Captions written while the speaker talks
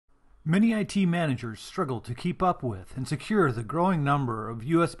Many IT managers struggle to keep up with and secure the growing number of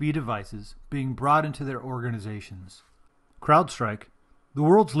USB devices being brought into their organizations. CrowdStrike, the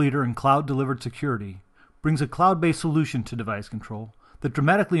world's leader in cloud-delivered security, brings a cloud-based solution to device control that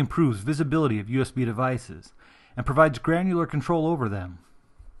dramatically improves visibility of USB devices and provides granular control over them.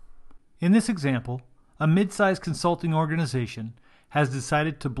 In this example, a mid-sized consulting organization has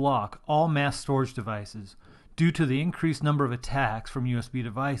decided to block all mass storage devices due to the increased number of attacks from USB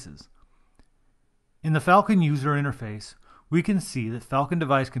devices. In the Falcon user interface, we can see that Falcon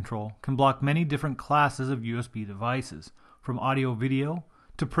Device Control can block many different classes of USB devices, from audio-video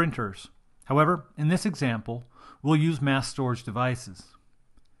to printers. However, in this example, we'll use mass storage devices.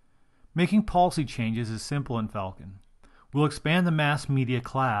 Making policy changes is simple in Falcon. We'll expand the mass media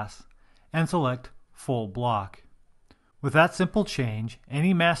class and select Full Block. With that simple change,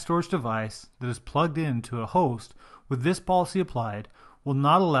 any mass storage device that is plugged into a host with this policy applied will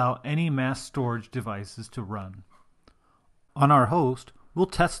not allow any mass storage devices to run. On our host, we'll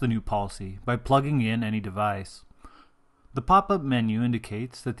test the new policy by plugging in any device. The pop-up menu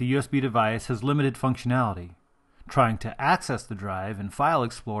indicates that the USB device has limited functionality. Trying to access the drive in File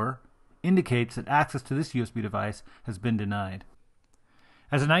Explorer indicates that access to this USB device has been denied.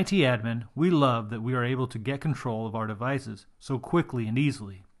 As an IT admin, we love that we are able to get control of our devices so quickly and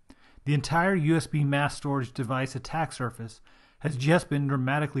easily. The entire USB mass storage device attack surface has just been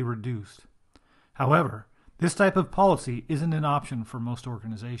dramatically reduced. However, this type of policy isn't an option for most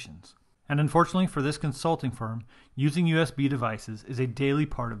organizations. And unfortunately for this consulting firm, using USB devices is a daily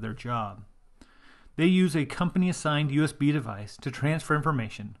part of their job. They use a company-assigned USB device to transfer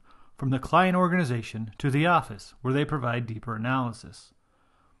information from the client organization to the office, where they provide deeper analysis.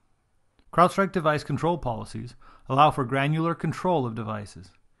 CrowdStrike device control policies allow for granular control of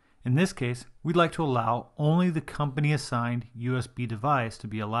devices. In this case, we'd like to allow only the company-assigned USB device to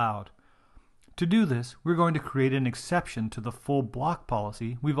be allowed. To do this, we're going to create an exception to the full block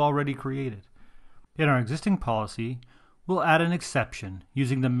policy we've already created. In our existing policy, we'll add an exception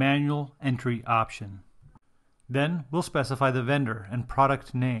using the manual entry option. Then we'll specify the vendor and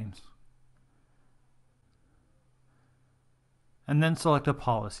product names. And then select a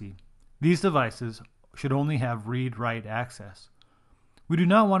policy. These devices should only have read-write access. We do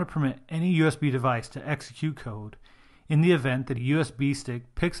not want to permit any USB device to execute code in the event that a USB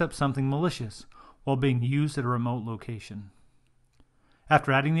stick picks up something malicious while being used at a remote location.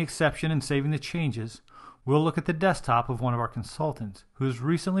 After adding the exception and saving the changes, we'll look at the desktop of one of our consultants who has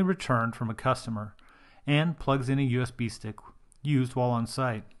recently returned from a customer and plugs in a USB stick used while on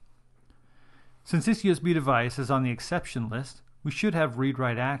site. Since this USB device is on the exception list, we should have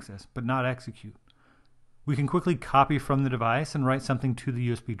read-write access, but not execute. We can quickly copy from the device and write something to the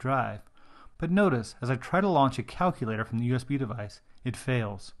USB drive. But notice, as I try to launch a calculator from the USB device, it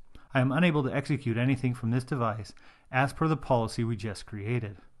fails. I am unable to execute anything from this device as per the policy we just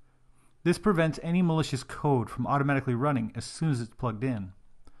created. This prevents any malicious code from automatically running as soon as it's plugged in.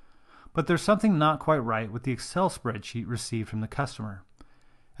 But there's something not quite right with the Excel spreadsheet received from the customer.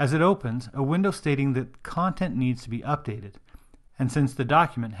 As it opens, a window stating that content needs to be updated. And since the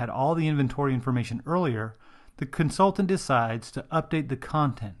document had all the inventory information earlier, the consultant decides to update the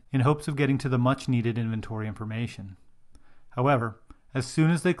content in hopes of getting to the much-needed inventory information. However, as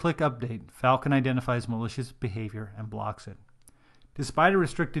soon as they click Update, Falcon identifies malicious behavior and blocks it. Despite a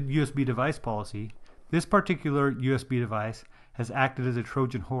restricted USB device policy, this particular USB device has acted as a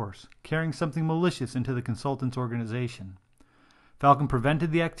Trojan horse, carrying something malicious into the consultant's organization. Falcon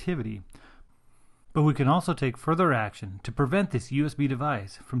prevented the activity, but we can also take further action to prevent this USB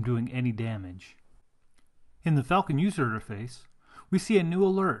device from doing any damage. In the Falcon user interface, we see a new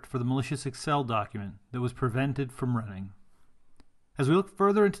alert for the malicious Excel document that was prevented from running. As we look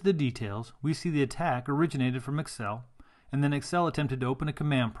further into the details, we see the attack originated from Excel, and then Excel attempted to open a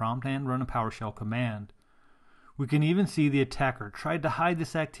command prompt and run a PowerShell command. We can even see the attacker tried to hide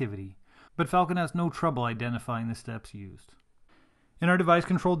this activity, but Falcon has no trouble identifying the steps used. In our device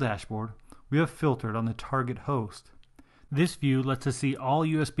control dashboard, we have filtered on the target host. This view lets us see all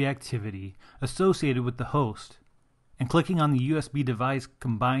USB activity associated with the host, and clicking on the USB device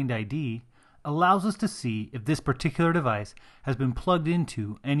combined ID allows us to see if this particular device has been plugged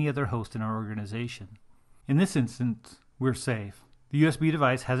into any other host in our organization. In this instance, we're safe. The USB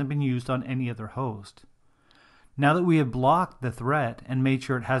device hasn't been used on any other host. Now that we have blocked the threat and made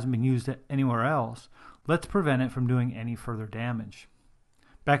sure it hasn't been used anywhere else, let's prevent it from doing any further damage.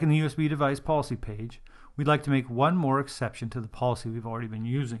 Back in the USB device policy page, we'd like to make one more exception to the policy we've already been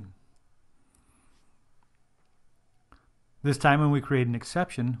using. This time when we create an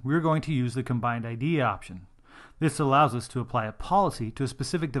exception, we're going to use the combined ID option. This allows us to apply a policy to a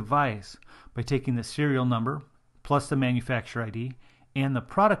specific device by taking the serial number plus the manufacturer ID and the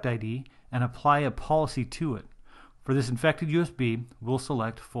product ID and apply a policy to it. For this infected USB, we'll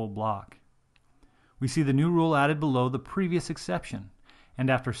select full block. We see the new rule added below the previous exception,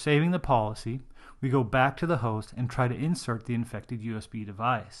 and after saving the policy, we go back to the host and try to insert the infected USB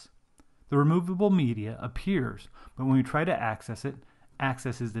device. The removable media appears, but when we try to access it,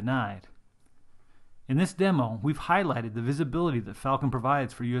 access is denied. In this demo, we've highlighted the visibility that Falcon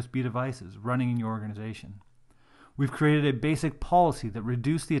provides for USB devices running in your organization. We've created a basic policy that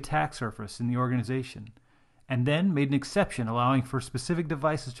reduced the attack surface in the organization, and then made an exception allowing for specific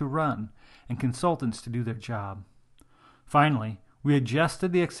devices to run and consultants to do their job. Finally, we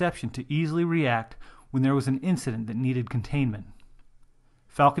adjusted the exception to easily react when there was an incident that needed containment.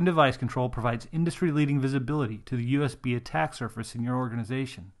 Falcon Device Control provides industry-leading visibility to the USB attack surface in your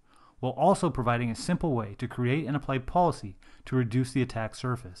organization, while also providing a simple way to create and apply policy to reduce the attack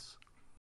surface.